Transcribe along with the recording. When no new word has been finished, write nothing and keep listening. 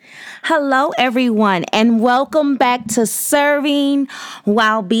Hello, everyone, and welcome back to Serving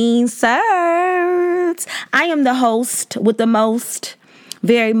While Being Served. I am the host with the most,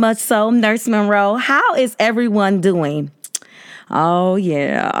 very much so, Nurse Monroe. How is everyone doing? Oh,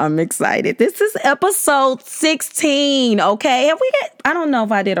 yeah, I'm excited. This is episode 16, okay? I don't know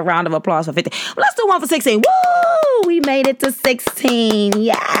if I did a round of applause for 15. Well, let's do one for 16. Woo! We made it to 16.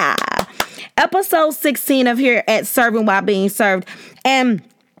 Yeah. Episode 16 of here at Serving While Being Served. And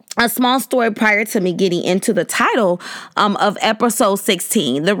a small story prior to me getting into the title of episode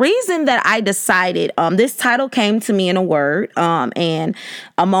 16. The reason that I decided this title came to me in a word and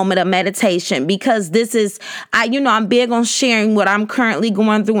a moment of meditation, because this is, I'm big on sharing what I'm currently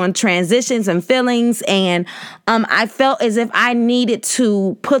going through in transitions and feelings. And I felt as if I needed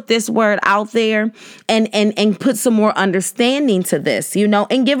to put this word out there and put some more understanding to this,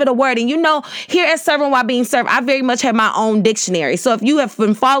 and give it a word. And here at Serving While Being Served, I very much have my own dictionary. So if you have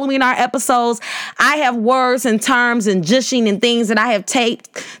been following our episodes, I have words and terms and jushing and things that I have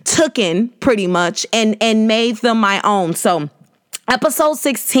taken pretty much and made them my own. So episode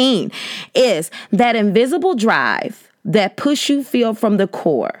 16 is that invisible drive that push you feel from the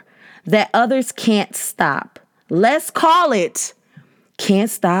core that others can't stop. Let's call it can't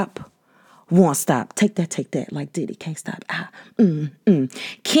stop, won't stop. Take that like Diddy. Can't stop.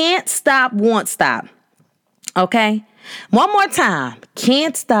 Can't stop, won't stop. Okay? One more time.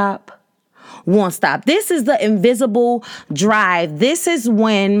 Can't stop, won't stop. This is the invisible drive. This is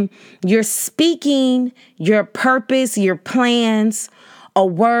when you're speaking your purpose, your plans, a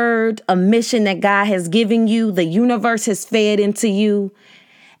word, a mission that God has given you, the universe has fed into you,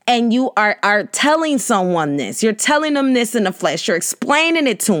 and you are telling someone this. You're telling them this in the flesh. You're explaining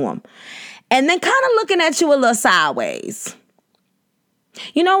it to them, and then kind of looking at you a little sideways.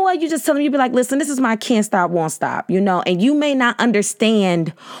 You know what? You just tell them, you be like, listen, this is my can't stop, won't stop, and you may not understand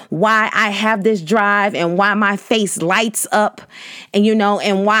why I have this drive and why my face lights up and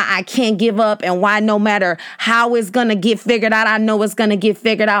why I can't give up and why no matter how it's going to get figured out, I know it's going to get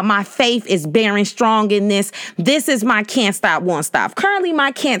figured out. My faith is bearing strong in this. This is my can't stop, won't stop. Currently,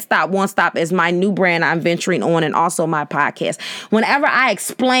 my can't stop, won't stop is my new brand I'm venturing on and also my podcast. Whenever I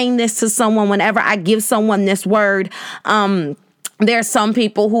explain this to someone, whenever I give someone this word, there's some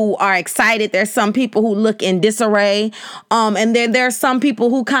people who are excited. There's some people who look in disarray. And there's some people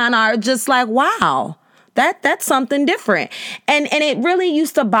who kind of are just like, wow, that's something different. And it really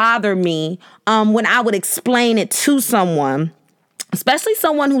used to bother me when I would explain it to someone, especially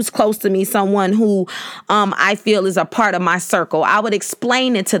someone who's close to me, someone who I feel is a part of my circle. I would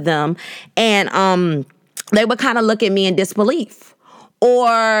explain it to them and they would kind of look at me in disbelief.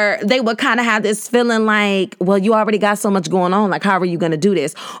 Or they would kind of have this feeling like, well, you already got so much going on. Like, how are you going to do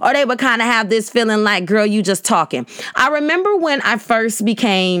this? Or they would kind of have this feeling like, girl, you just talking. I remember when I first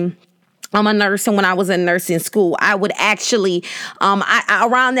became a nurse and when I was in nursing school, I would actually,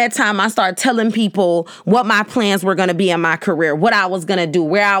 around that time, I started telling people what my plans were going to be in my career, what I was going to do,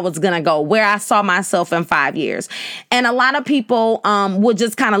 where I was going to go, where I saw myself in 5 years. And a lot of people would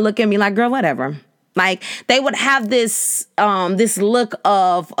just kind of look at me like, girl, whatever. Like they would have this look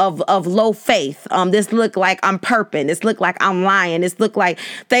of low faith, this look like I'm perping, this look like I'm lying, this look like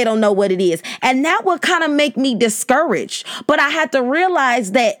they don't know what it is. And that would kind of make me discouraged. But I had to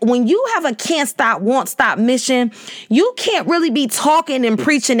realize that when you have a can't stop, won't stop mission, you can't really be talking and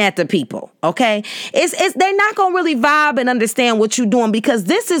preaching at the people. Okay. They're not going to really vibe and understand what you're doing because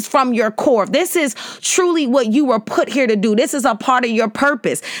this is from your core. This is truly what you were put here to do. This is a part of your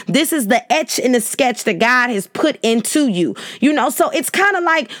purpose. This is the etch in the sketch that God has put into you, so it's kind of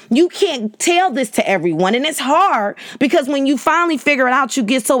like you can't tell this to everyone. And it's hard because when you finally figure it out, you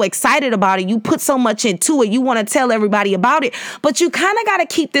get so excited about it. You put so much into it. You want to tell everybody about it, but you kind of got to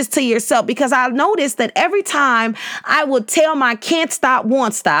keep this to yourself because I noticed that every time I would tell my can't stop,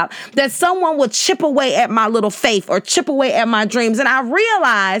 won't stop, that someone would chip away at my little faith or chip away at my dreams. And I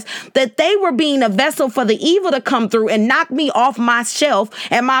realized that they were being a vessel for the evil to come through and knock me off my shelf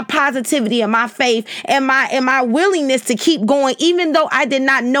and my positivity and my faith and my willingness to keep going, even though I did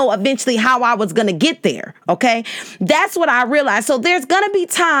not know eventually how I was going to get there. Okay. That's what I realized. So there's going to be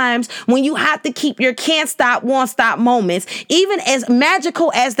times when you have to keep your can't stop, won't stop moments, even as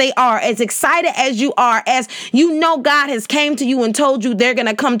magical as they are, as excited as you are, as God has came to you and told you they're going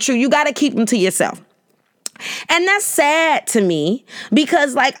to come true. You got to keep them to yourself. And that's sad to me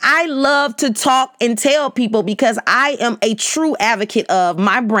because I love to talk and tell people because I am a true advocate of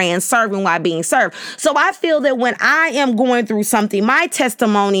my brand, Serving While Being Served. So I feel that when I am going through something, my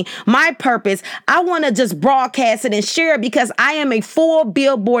testimony, my purpose, I want to just broadcast it and share it because I am a full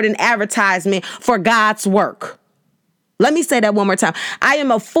billboard and advertisement for God's work. Let me say that one more time. I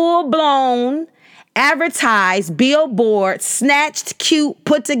am a full-blown, advertised, billboard, snatched, cute,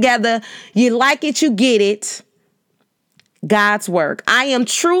 put together, you like it, you get it, God's work. I am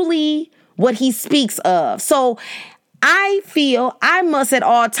truly what he speaks of. So I feel I must at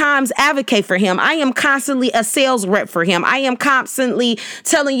all times advocate for him. I am constantly a sales rep for him. I am constantly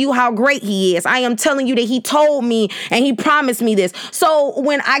telling you how great he is. I am telling you that he told me and he promised me this. So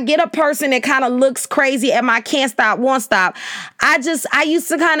when I get a person that kind of looks crazy at my can't stop, won't stop, I used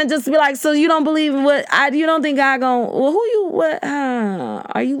to kind of just be like, so you don't believe in you don't think God gonna, well,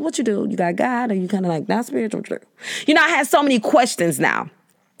 what you do? You got God? Or you kind of like not spiritual? You know, I have so many questions now.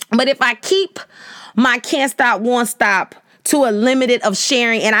 But if I keep my can't stop, won't stop to a limited of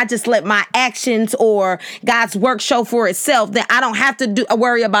sharing and I just let my actions or God's work show for itself, then I don't have to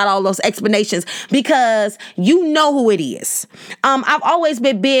worry about all those explanations because you know who it is. I've always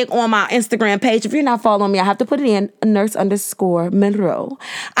been big on my Instagram page. If you're not following me, I have to put it in, nurse_Monroe.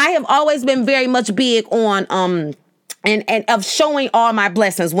 I have always been very much big on and of showing all my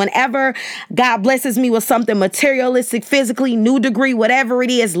blessings. Whenever God blesses me with something materialistic, physically, new degree, whatever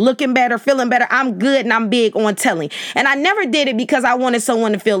it is, looking better, feeling better, I'm good and I'm big on telling. And I never did it because I wanted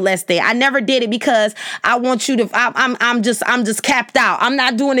someone to feel less than. I never did it because I want you to, I'm just capped out. I'm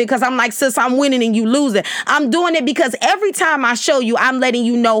not doing it because I'm like, sis, I'm winning and you losing. I'm doing it because every time I show you, I'm letting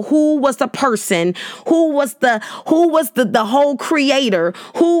you know who was the person, who was the whole creator,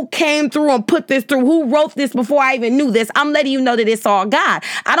 who came through and put this through, who wrote this before I even knew this. I'm letting you know that it's all God.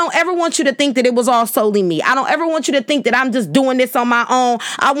 I don't ever want you to think that it was all solely me. I don't ever want you to think that I'm just doing this on my own.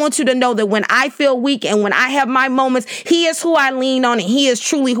 I want you to know that when I feel weak and when I have my moments, he is who I lean on and he is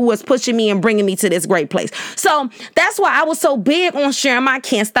truly who is pushing me and bringing me to this great place. So that's why I was so big on sharing my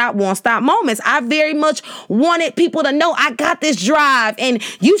can't stop, won't stop moments. I very much wanted people to know I got this drive and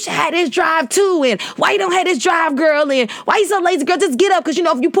you should have this drive too. And why you don't have this drive, girl? And why you so lazy, girl? Just get up. Because, you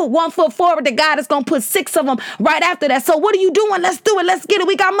know, if you put one foot forward, the God is going to put 6 of them right after that. So what are you doing? Let's do it. Let's get it.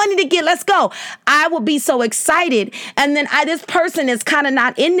 We got money to get. Let's go. I would be so excited. And then this person is kind of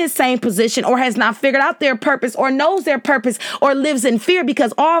not in this same position or has not figured out their purpose or knows their purpose or lives in fear,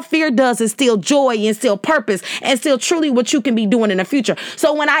 because all fear does is steal joy and steal purpose and steal truly what you can be doing in the future.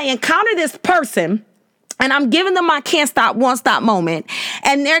 So when I encounter this person, and I'm giving them my can't stop, won't stop moment,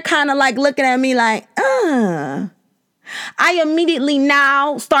 and they're kind of like looking at me like, I immediately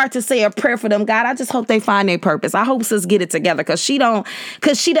now start to say a prayer for them. God, I just hope they find their purpose. I hope sis get it together because she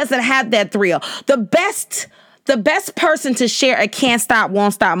doesn't have that thrill. The best person to share a can't stop,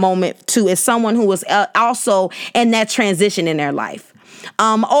 won't stop moment to is someone who is also in that transition in their life.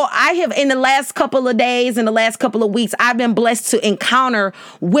 Or I have, in the last couple of days, in the last couple of weeks, I've been blessed to encounter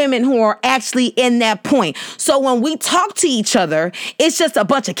women who are actually in that point. So when we talk to each other, it's just a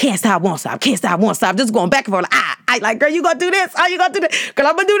bunch of can't stop, won't stop, can't stop, won't stop, just going back and forth. Like, girl, you gonna do this? Oh, you gonna do this? Girl,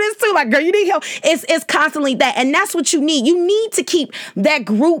 I'm gonna do this too. Like, girl, you need help. It's constantly that, and that's what you need. You need to keep that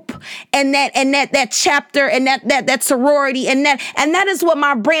group and that chapter and that sorority and that is what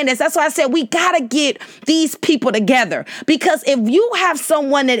my brand is. That's why I said we gotta get these people together, because if you have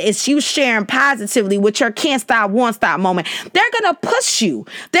someone that is you sharing positively with your can't stop, won't stop moment, they're gonna push you.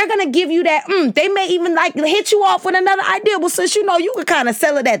 They're gonna give you that. They may even like hit you off with another idea. Well, since you know you could kind of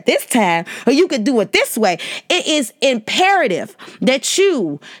sell it at this time, or you could do it this way. It is imperative that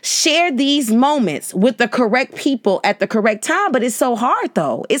you share these moments with the correct people at the correct time. But it's so hard,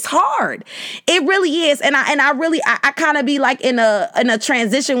 though. It's hard. It really is. And I kind of be like in a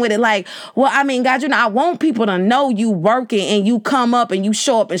transition with it. Like, well, I mean, God, you know, I want people to know you working and you come up and you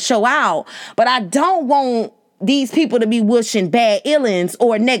show up and show out. But I don't want these people to be wishing bad illings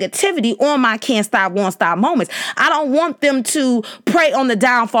or negativity on my can't stop, won't stop moments. I don't want them to prey on the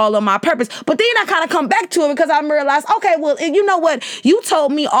downfall of my purpose. But then I kind of come back to it because I realized, okay, well, you know what? You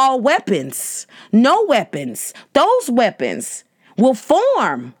told me all weapons, no weapons. Those weapons will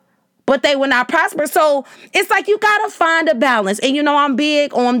form, but they will not prosper. So it's like you got to find a balance. And, you know, I'm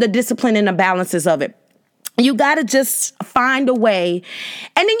big on the discipline and the balances of it. You got to just find a way,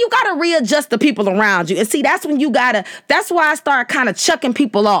 and then you got to readjust the people around you. And see, that's when that's why I start kind of chucking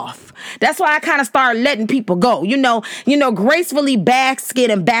people off. That's why I kind of start letting people go, you know, gracefully basket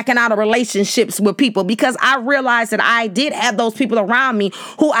and backing out of relationships with people, because I realized that I did have those people around me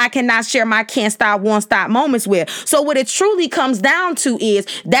who I cannot share my can't stop, won't stop moments with. So what it truly comes down to is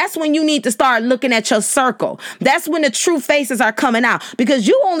that's when you need to start looking at your circle. That's when the true faces are coming out, because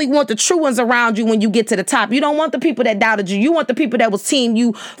you only want the true ones around you when you get to the top. stop. You don't want the people that doubted you. You want the people that was seeing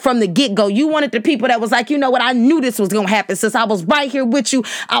you from the get-go. You wanted the people that was like, you know what, I knew this was going to happen since I was right here with you.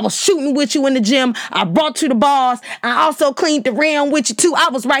 I was shooting with you in the gym. I brought you the balls. I also cleaned the rim with you too. I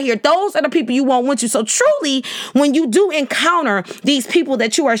was right here. Those are the people you want with you. So truly, when you do encounter these people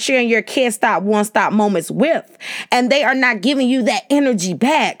that you are sharing your can't stop, won't stop moments with, and they are not giving you that energy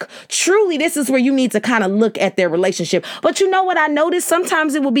back, truly, this is where you need to kind of look at their relationship. But you know what I noticed?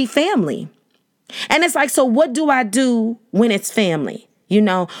 Sometimes it will be family. And it's like, so what do I do when it's family? You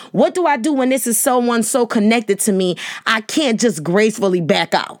know, what do I do when this is someone so connected to me, I can't just gracefully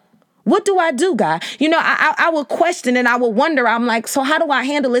back out? What do I do, God? You know, I would question and I would wonder. I'm like, so how do I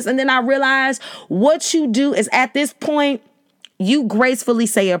handle this? And then I realize what you do is at this point, you gracefully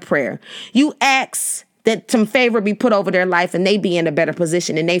say a prayer. You ask that some favor be put over their life and they be in a better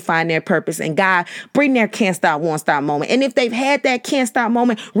position and they find their purpose. And God, bring their can't stop, won't stop moment. And if they've had that can't stop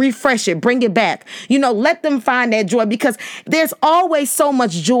moment, refresh it, bring it back. You know, let them find that joy, because there's always so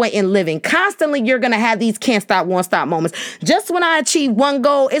much joy in living. Constantly, you're going to have these can't stop, won't stop moments. Just when I achieve one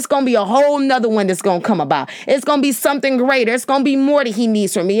goal, it's going to be a whole nother one that's going to come about. It's going to be something greater. It's going to be more that he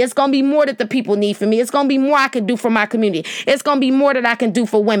needs from me. It's going to be more that the people need from me. It's going to be more I can do for my community. It's going to be more that I can do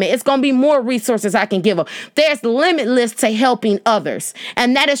for women. It's going to be more resources I can give them. There's limitless to helping others.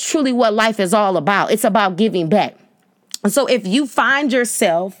 And that is truly what life is all about. It's about giving back. So if you find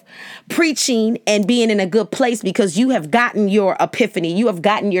yourself preaching and being in a good place because you have gotten your epiphany, you have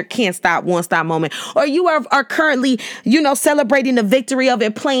gotten your can't stop, won't stop moment, or you are currently, you know, celebrating the victory of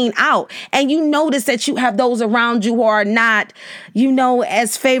it playing out, and you notice that you have those around you who are not, you know,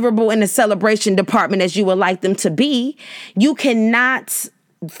 as favorable in the celebration department as you would like them to be, you cannot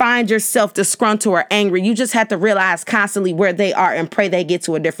find yourself disgruntled or angry. You just have to realize constantly where they are and pray they get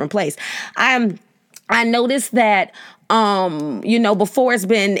to a different place. I noticed that you know, before it's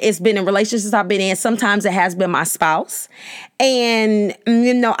been in relationships I've been in, sometimes it has been my spouse. And,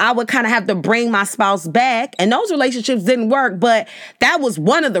 you know, I would kind of have to bring my spouse back, and those relationships didn't work, but that was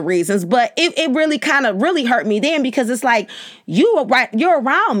one of the reasons. But it really kind of really hurt me then, because it's like, you're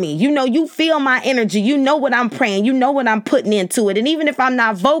around me, you know, you feel my energy, you know what I'm praying, you know what I'm putting into it. And even if I'm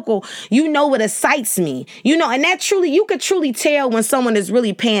not vocal, you know what excites me, you know, and that truly, you could truly tell when someone is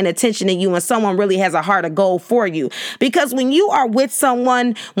really paying attention to you and someone really has a heart of gold for you. Because when you are with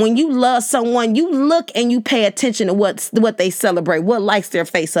someone, when you love someone, you look and you pay attention to what they celebrate, what lights their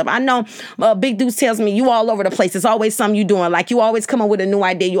face up. I know Big Deuce tells me you all over the place. It's always something you doing. Like, you always come up with a new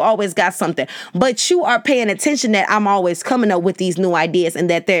idea. You always got something. But you are paying attention that I'm always coming up with these new ideas, and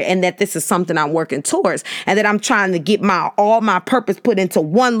that this is something I'm working towards, and that I'm trying to get all my purpose put into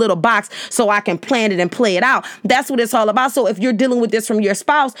one little box so I can plan it and play it out. That's what it's all about. So if you're dealing with this from your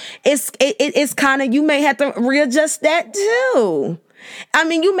spouse, it's kind of, you may have to readjust that too. I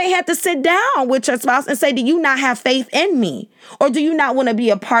mean, you may have to sit down with your spouse and say, do you not have faith in me? Or do you not want to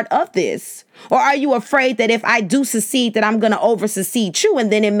be a part of this? Or are you afraid that if I do succeed, that I'm going to over-succeed you,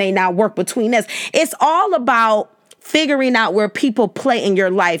 and then it may not work between us? It's all about figuring out where people play in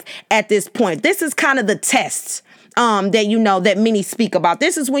your life at this point. This is kind of the test that, you know, that many speak about.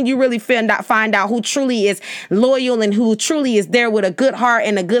 This is when you really find out who truly is loyal and who truly is there with a good heart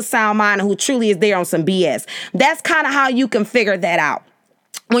and a good sound mind, and who truly is there on some BS. That's kind of how you can figure that out.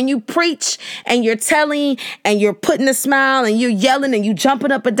 When you preach and you're telling and you're putting a smile and you're yelling and you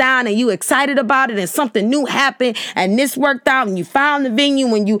jumping up and down and you excited about it, and something new happened and this worked out and you found the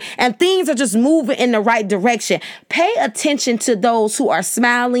venue and things are just moving in the right direction, pay attention to those who are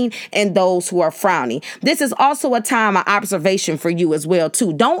smiling and those who are frowning. This is also a time of observation for you as well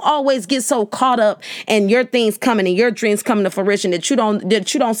too. Don't always get so caught up in your things coming and your dreams coming to fruition that you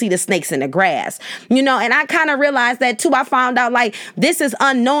don't see the snakes in the grass. You know, and I kind of realized that too. I found out, like, this is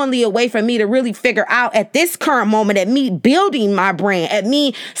unknowingly a way for me to really figure out at this current moment, at me building my brand, at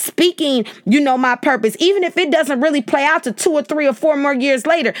me speaking, you know, my purpose, even if it doesn't really play out to 2 or 3 or 4 more years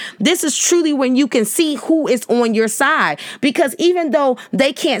later. This is truly when you can see who is on your side, because even though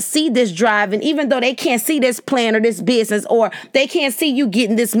they can't see this drive, and even though they can't see this plan or this business, or they can't see you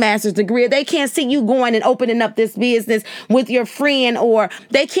getting this master's degree, or they can't see you going and opening up this business with your friend, or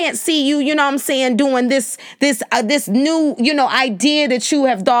they can't see you, you know what I'm saying, doing this new, you know, idea that you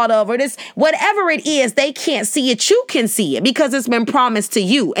have thought of, or this, whatever it is, they can't see it. You can see it because it's been promised to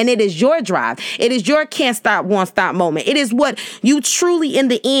you, and it is your drive. It is your can't stop, won't stop moment. It is what you truly, in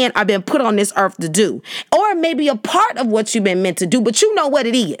the end, are been put on this earth to do, or maybe a part of what you've been meant to do, but you know what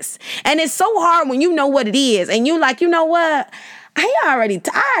it is. And it's so hard when you know what it is, and you like, you know what? I already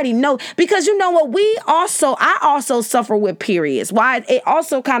know, because you know what, I also suffer with periods. Why it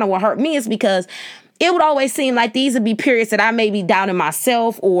also kind of will hurt me is because it would always seem like these would be periods that I may be doubting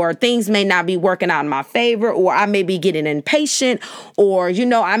myself, or things may not be working out in my favor, or I may be getting impatient, or,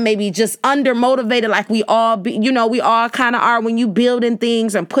 I may be just under motivated, like we all be, we all kind of are when you building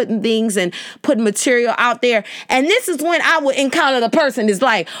things and putting material out there. And this is when I would encounter the person that's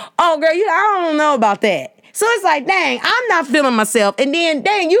like, oh girl, I don't know about that. So it's like, dang, I'm not feeling myself. And then,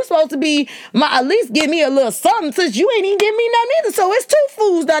 dang, you supposed to be at least give me a little something, since you ain't even give me nothing either. So it's two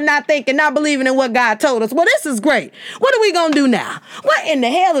fools that are not thinking, not believing in what God told us. Well, this is great. What are we going to do now? What in the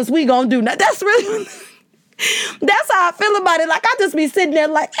hell is we going to do now? That's really, that's how I feel about it. Like, I just be sitting there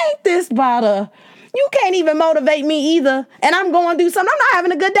like, ain't this about you can't even motivate me either. And I'm going to do something. I'm not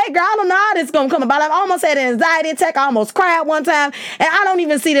having a good day, girl. I don't know how this is going to come about. I almost had an anxiety attack. I almost cried one time. And I don't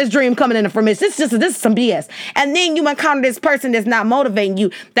even see this dream coming into fruition. This is some BS. And then you encounter this person that's not motivating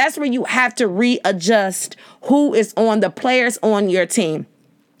you. That's where you have to readjust who is on the players on your team.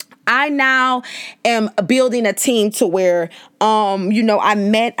 I now am building a team to where, I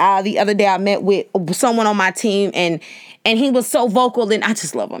met the other day, I met with someone on my team, and he was so vocal, and I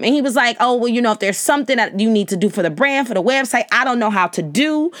just love him. And he was like, oh, well, if there's something that you need to do for the brand, for the website, I don't know how to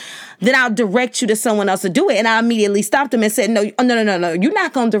do, then I'll direct you to someone else to do it. And I immediately stopped him and said, no. You're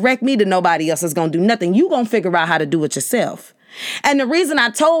not going to direct me to nobody else that's going to do nothing. You're going to figure out how to do it yourself. And the reason I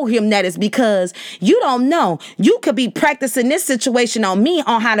told him that is because you don't know. You could be practicing this situation on me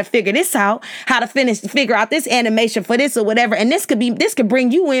on how to figure this out, how to figure out this animation for this or whatever. And this could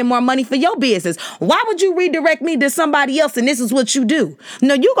bring you in more money for your business. Why would you redirect me to somebody else and this is what you do?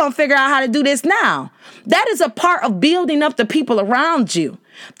 No, you're going to figure out how to do this now. That is a part of building up the people around you.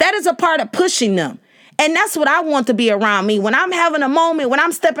 That is a part of pushing them. And that's what I want to be around me. When I'm having a moment, when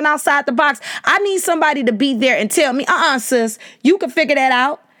I'm stepping outside the box, I need somebody to be there and tell me, sis, you can figure that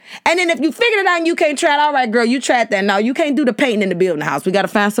out. And then if you figured it out and you can't try it, all right, girl, you tried that. No, you can't do the painting in the building house. We got to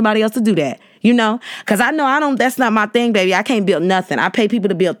find somebody else to do that, because I know that's not my thing, baby. I can't build nothing. I pay people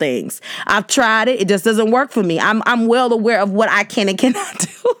to build things. I've tried it. It just doesn't work for me. I'm well aware of what I can and cannot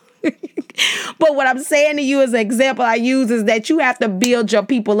do. But what I'm saying to you as an example I use is that you have to build your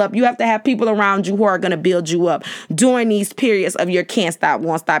people up. You have to have people around you who are going to build you up during these periods of your can't stop,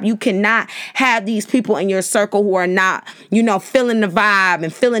 won't stop. You cannot have these people in your circle who are not, feeling the vibe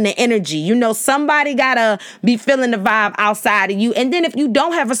and feeling the energy. Somebody got to be feeling the vibe outside of you. And then if you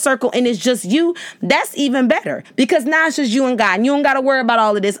don't have a circle and it's just you, that's even better, because now it's just you and God. And you don't got to worry about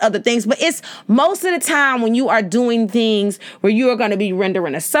all of this other things. But it's most of the time when you are doing things where you are going to be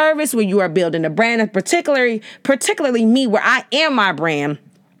rendering a service, where you are building a brand, and particularly me, where I am my brand.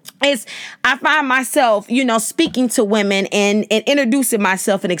 I find myself, speaking to women and introducing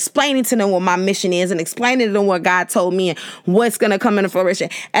myself and explaining to them what my mission is and explaining to them what God told me and what's going to come into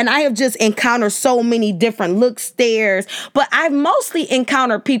fruition. And I have just encountered so many different looks, stares, but I've mostly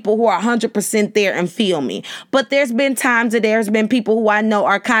encountered people who are 100% there and feel me. But there's been times that there's been people who I know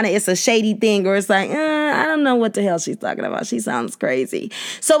are it's a shady thing, or it's like, I don't know what the hell she's talking about. She sounds crazy.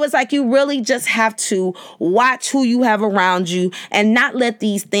 So it's like you really just have to watch who you have around you and not let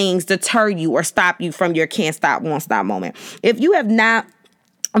these things deter you or stop you from your can't stop, won't stop moment. If you have not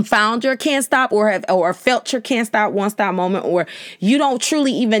found your can't stop or felt your can't stop, won't stop moment, or you don't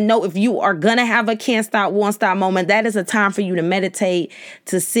truly even know if you are gonna have a can't stop, won't stop moment, that is a time for you to meditate,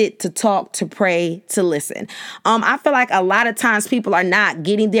 to sit, to talk, to pray, to listen. I feel like a lot of times people are not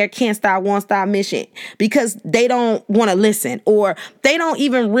getting their can't stop, won't stop mission because they don't want to listen, or they don't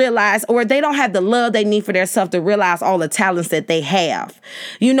even realize, or they don't have the love they need for themselves to realize all the talents that they have.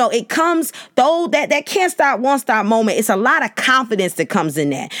 It comes though that can't stop, won't stop moment. It's a lot of confidence that comes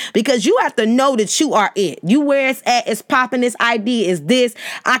in that. Because you have to know that you are it. You where it's at, it's popping, this idea is this.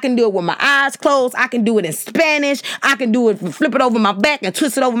 I can do it with my eyes closed. I can do it in Spanish. I can do it, flip it over my back and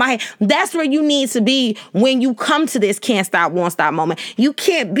twist it over my head. That's where you need to be when you come to this can't stop, won't stop moment. You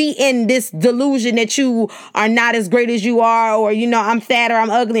can't be in this delusion that you are not as great as you are, or, I'm fat or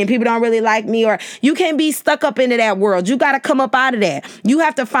I'm ugly and people don't really like me, or you can't be stuck up into that world. You got to come up out of that. You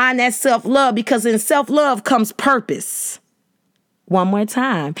have to find that self-love, because in self-love comes purpose. One more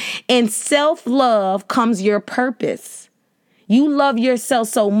time. In self-love comes your purpose. You love yourself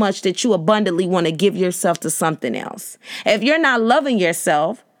so much that you abundantly want to give yourself to something else. If you're not loving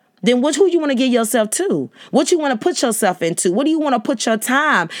yourself, then who you want to give yourself to? What you want to put yourself into? What do you want to put your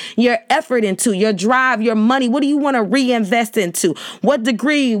time, your effort into, your drive, your money? What do you want to reinvest into? What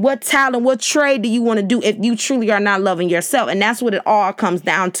degree, what talent, what trade do you want to do if you truly are not loving yourself? And that's what it all comes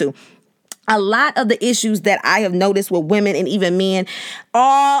down to. A lot of the issues that I have noticed with women and even men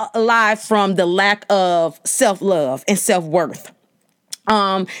all lie from the lack of self-love and self-worth.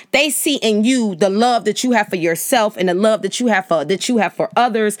 They see in you the love that you have for yourself and the love that you have for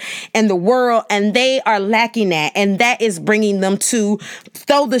others and the world, and they are lacking that, and that is bringing them to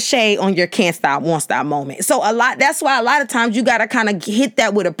throw the shade on your can't stop, won't stop moment. So that's why a lot of times you got to kind of hit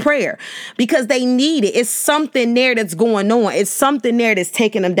that with a prayer, because they need it. It's something there that's going on. It's something there that's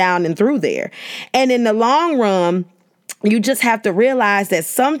taking them down and through there. And in the long run, you just have to realize that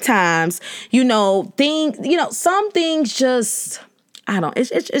sometimes, some things just,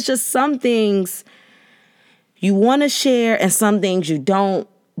 it's just some things you want to share and some things you don't.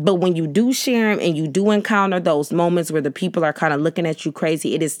 But when you do share them and you do encounter those moments where the people are kind of looking at you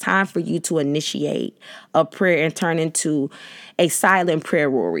crazy, it is time for you to initiate a prayer and turn into a silent prayer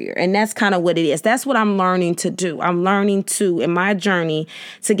warrior. And that's kind of what it is. That's what I'm learning to do. I'm learning to, in my journey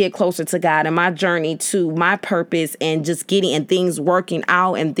to get closer to God, and my journey to my purpose and just getting and things working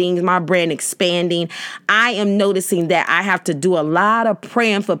out and things, my brand expanding. I am noticing that I have to do a lot of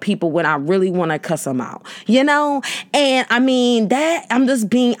praying for people when I really want to cuss them out, And I mean, that I'm just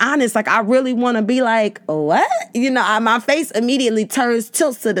being honest. Like, I really want to be like, what? My face immediately tilts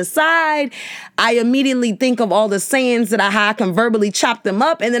to the side. I immediately think of all the sayings that I can verbally chop them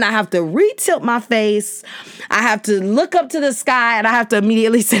up, and then I have to re-tilt my face. I have to look up to the sky, and I have to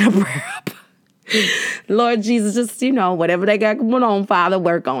immediately send a prayer up. Lord Jesus, just, whatever they got going on, Father,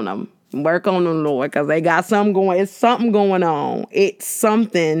 work on them. Work on them, Lord, because they got something going. It's something going on. It's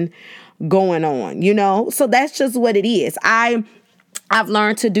something going on, So that's just what it is. I've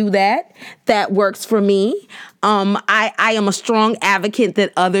learned to do that. That works for me. I am a strong advocate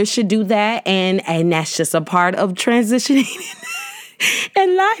that others should do that. And that's just a part of transitioning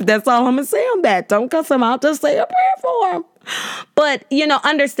in life. That's all I'm going to say on that. Don't cuss them out. Just say a prayer for them. But,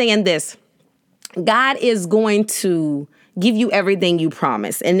 understand this. God is going to give you everything you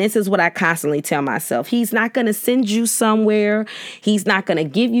promise. And this is what I constantly tell myself. He's not going to send you somewhere. He's not going to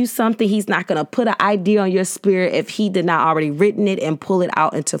give you something. He's not going to put an idea on your spirit if he did not already written it and pull it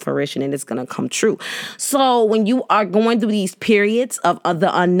out into fruition, and it's going to come true. So when you are going through these periods of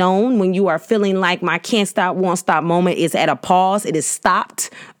the unknown, when you are feeling like my can't stop, won't stop moment is at a pause, it is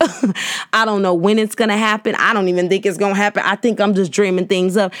stopped. I don't know when it's going to happen. I don't even think it's going to happen. I think I'm just dreaming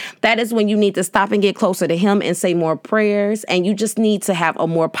things up. That is when you need to stop and get closer to him and say more prayers. And you just need to have a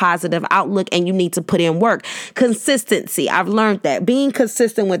more positive outlook, and you need to put in work. Consistency. I've learned that being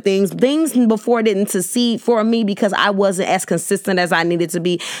consistent with things before didn't succeed for me because I wasn't as consistent as I needed to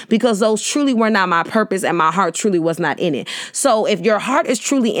be, because those truly were not my purpose and my heart truly was not in it. So if your heart is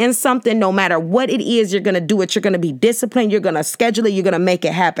truly in something, no matter what it is, you're going to do it. You're going to be disciplined. You're going to schedule it. You're going to make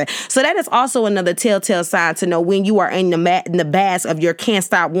it happen. So that is also another telltale sign to know when you are in the bass of your can't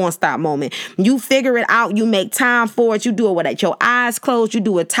stop, won't stop moment. You figure it out. You make time for it. You do it with your eyes closed. You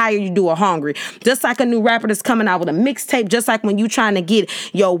do it tired. You do it hungry. Just like a new rapper that's coming out with a mixtape. Just like when you trying to get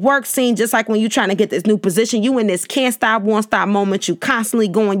your work seen. Just like when you trying to get this new position. You in this can't stop, won't stop moment. You constantly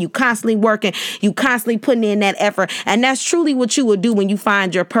going. You constantly working. You constantly putting in that effort. And that's truly what you will do when you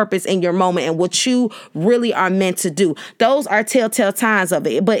find your purpose in your moment and what you really are meant to do. Those are telltale signs of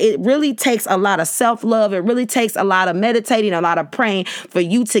it. But it really takes a lot of self-love. It really takes a lot of meditating, a lot of praying for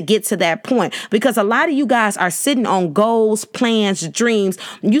you to get to that point. Because a lot of you guys are sitting on goals, plans, dreams.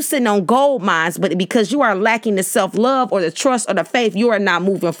 You sitting on gold mines, but because you are lacking the self-love or the trust or the faith, you are not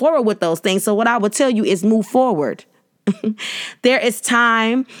moving forward with those things. So what I would tell you is move forward. There is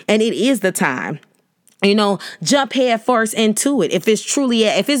time, and it is the time. Jump head first into it. If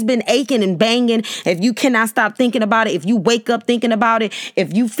it's been aching and banging, if you cannot stop thinking about it, if you wake up thinking about it,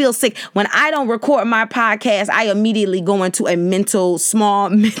 if you feel sick, when I don't record my podcast, I immediately go into a small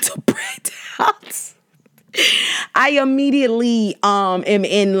mental breakdown. I immediately am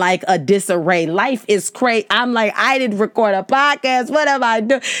in like a disarray. Life is crazy. I'm like, I didn't record a podcast. What am I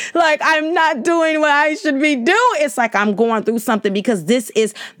doing? Like, I'm not doing what I should be doing. It's like I'm going through something because this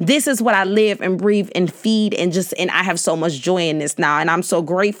is what I live and breathe and feed and I have so much joy in this now. And I'm so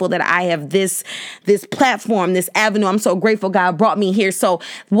grateful that I have this platform, this avenue. I'm so grateful God brought me here. So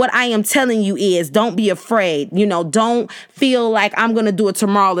what I am telling you is don't be afraid. Don't feel like I'm going to do it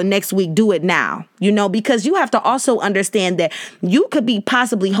tomorrow or next week. Do it now, because you have to also understand that you could be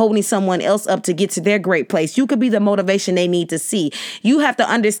possibly holding someone else up to get to their great place. You could be the motivation they need to see. You have to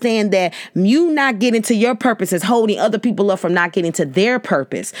understand that you not getting to your purpose is holding other people up from not getting to their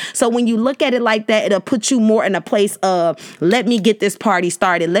purpose. So when you look at it like that, it'll put you more in a place of, let me get this party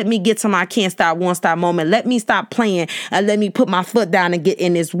started. Let me get to my can't stop, won't stop moment. Let me stop playing and let me put my foot down and get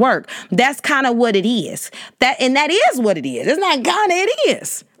in this work. That's kind of what it is. That is what it is. It's not gonna, it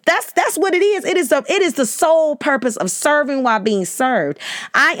is. That's what it is. It is the sole purpose of serving while being served.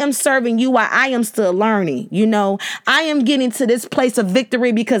 I am serving you while I am still learning. I am getting to this place of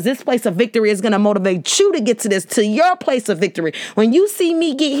victory because this place of victory is going to motivate you to get to your place of victory. When you see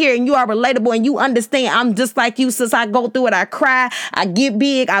me get here and you are relatable and you understand I'm just like you, since I go through it, I cry, I get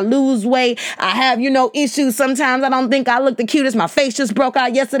big, I lose weight, I have, issues. Sometimes I don't think I look the cutest. My face just broke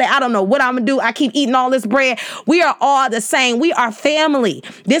out yesterday. I don't know what I'm going to do. I keep eating all this bread. We are all the same. We are family.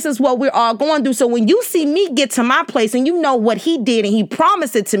 This is what we're all going through. So when you see me get to my place and you know what he did and he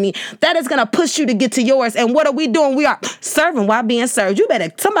promised it to me, that is going to push you to get to yours. And what are we doing? We are serving while being served.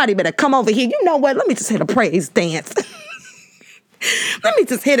 Somebody better come over here. You know what? Let me just hit a praise dance. Let me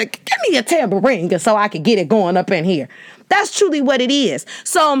just give me a tambourine so I can get it going up in here. That's truly what it is.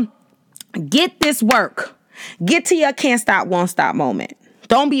 So get this work. Get to your can't stop, won't stop moment.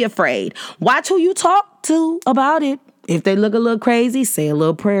 Don't be afraid. Watch who you talk to about it. If they look a little crazy, say a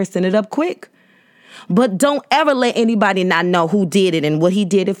little prayer, send it up quick. But don't ever let anybody not know who did it and what he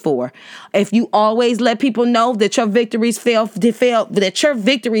did it for. If you always let people know that your victories fell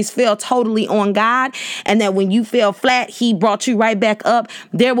totally on God, and that when you fell flat, he brought you right back up,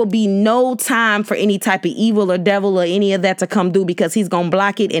 there will be no time for any type of evil or devil or any of that to come through, because he's going to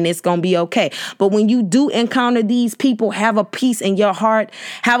block it and it's going to be okay. But when you do encounter these people, have a peace in your heart,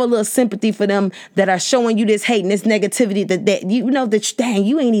 have a little sympathy for them that are showing you this hate and this negativity that dang,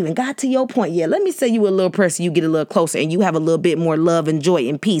 you ain't even got to your point yet. Let me say you a little person, you get a little closer and you have a little bit more love and joy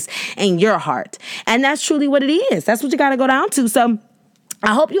and peace in your heart. And that's truly what it is. That's what you got to go down to. So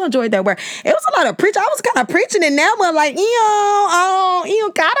I hope you enjoyed that word. It was a lot of preaching. I was kind of preaching in that one, like,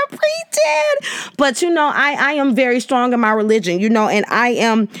 you gotta preach it. But, I am very strong in my religion, and I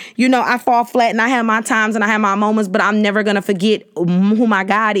am, I fall flat and I have my times and I have my moments, but I'm never going to forget who my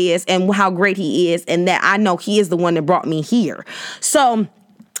God is and how great he is, and that I know he is the one that brought me here. So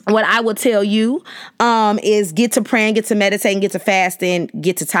what I will tell you is get to praying, get to meditating, get to fasting,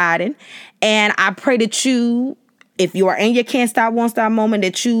 get to tithing. And I pray that you, if you are in your can't stop, won't stop moment,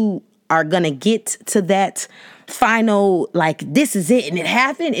 that you are going to get to that final, like, this is it and it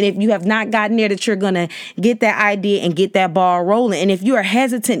happened. And if you have not gotten there, that you're going to get that idea and get that ball rolling. And if you are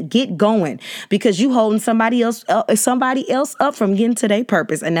hesitant, get going, because you holding somebody else up from getting to their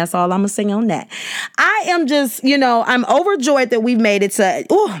purpose. And that's all I'm going to say on that. I am just, I'm overjoyed that we've made it to,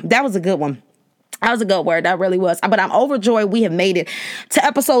 that was a good one. That was a good word. That really was. But I'm overjoyed we have made it to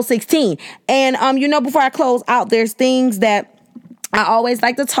episode 16. And, before I close out, there's things that I always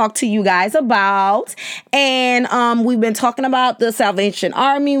like to talk to you guys about. And we've been talking about the Salvation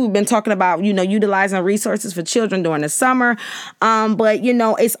Army. We've been talking about, utilizing resources for children during the summer. But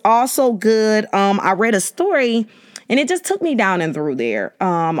it's also good. I read a story and it just took me down and through there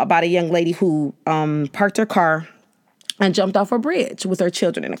about a young lady who parked her car and jumped off a bridge with her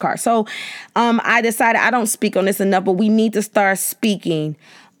children in the car. So I decided I don't speak on this enough, but we need to start speaking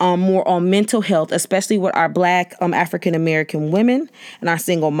more on mental health, especially with our Black African-American women and our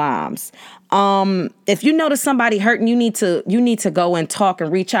single moms. If you notice somebody hurting, you need to go and talk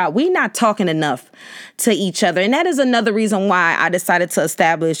and reach out. We're not talking enough to each other. And that is another reason why I decided to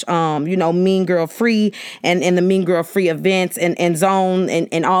establish, Mean Girl Free and the Mean Girl Free events and zone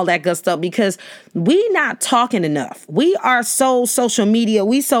and all that good stuff, because we not talking enough. We are so social media.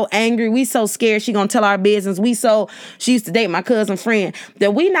 We so angry. We so scared she gonna tell our business. She used to date my cousin friend,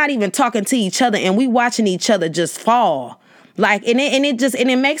 that we not even talking to each other, and we watching each other just fall. Like, and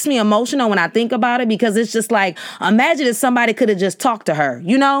it makes me emotional when I think about it, because it's just like, imagine if somebody could have just talked to her,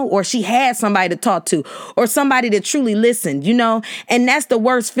 or she had somebody to talk to, or somebody that truly listened, and that's the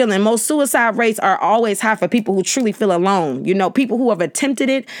worst feeling. Most suicide rates are always high for people who truly feel alone. People who have attempted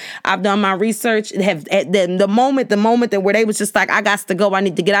it. I've done my research, have at the moment that where they was just like, I got to go, I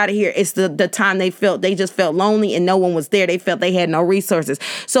need to get out of here. It's the time they just felt lonely and no one was there. They felt they had no resources.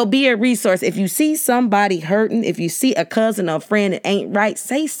 So be a resource. If you see somebody hurting, if you see a cousin, a friend that ain't right,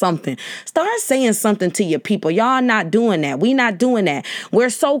 say something. Start saying something to your people. Y'all not doing that. We not doing that.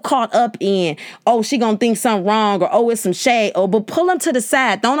 We're so caught up in, she gonna think something wrong, or it's some shade. But pull them to the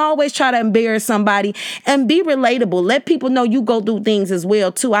side. Don't always try to embarrass somebody, and be relatable. Let people know you go through things as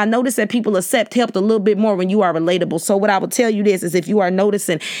well too. I notice that people accept help a little bit more when you are relatable. So what I would tell you is if you are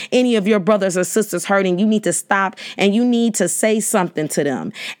noticing any of your brothers or sisters hurting, you need to stop and you need to say something to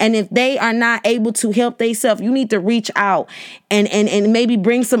them. And if they are not able to help themselves, you need to reach out and maybe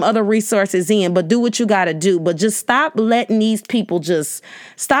bring some other resources in, but do what you got to do. But just stop letting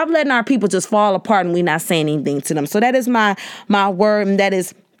our people just fall apart and we not saying anything to them. So that is my word, and that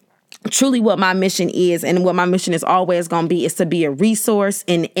is truly what my mission is, and what my mission is always going to be, is to be a resource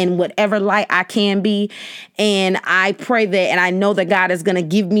in whatever light I can be. And I pray that, and I know that God is going to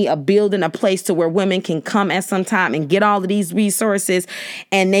give me a building, a place to where women can come at some time and get all of these resources,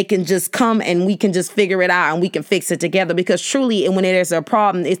 and they can just come and we can just figure it out and we can fix it together. Because truly, when there's a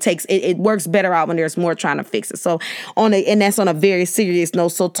problem, it works better out when there's more trying to fix it. So and that's on a very serious note.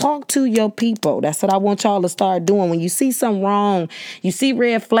 So talk to your people. That's what I want y'all to start doing. When you see something wrong, you see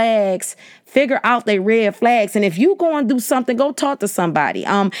red flags, figure out they red flags. And if you go and do something, go talk to somebody.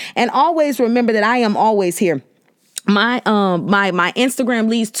 And always remember that I am always here. My Instagram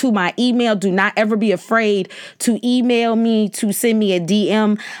leads to my email. Do not ever be afraid to email me, to send me a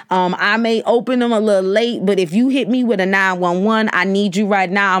DM. I may open them a little late, but if you hit me with a 911, I need you right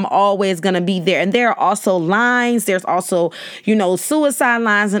now, I'm always going to be there. And there are also lines. There's also, suicide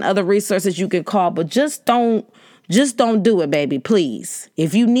lines and other resources you can call, but just don't do it, baby, please.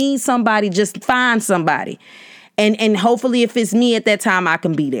 If you need somebody, just find somebody. And hopefully if it's me at that time, I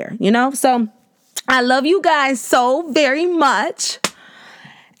can be there, So I love you guys so very much.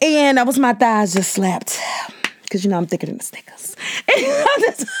 And that was my thighs just slapped. Because, I'm thicker than the Snickers.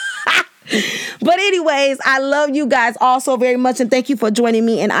 But anyways, I love you guys all so very much. And thank you for joining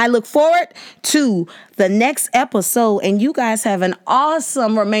me. And I look forward to the next episode. And you guys have an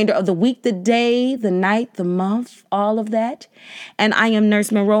awesome remainder of the week, the day, the night, the month, all of that. And I am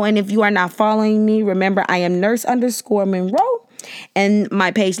Nurse Monroe. And if you are not following me, remember I am Nurse_Monroe. And my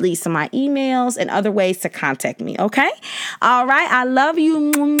page leads to my emails and other ways to contact me. Okay. All right. I love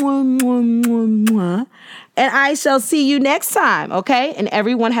you. And I shall see you next time. Okay. And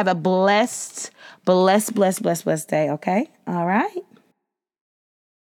everyone have a blessed day. Okay. All right.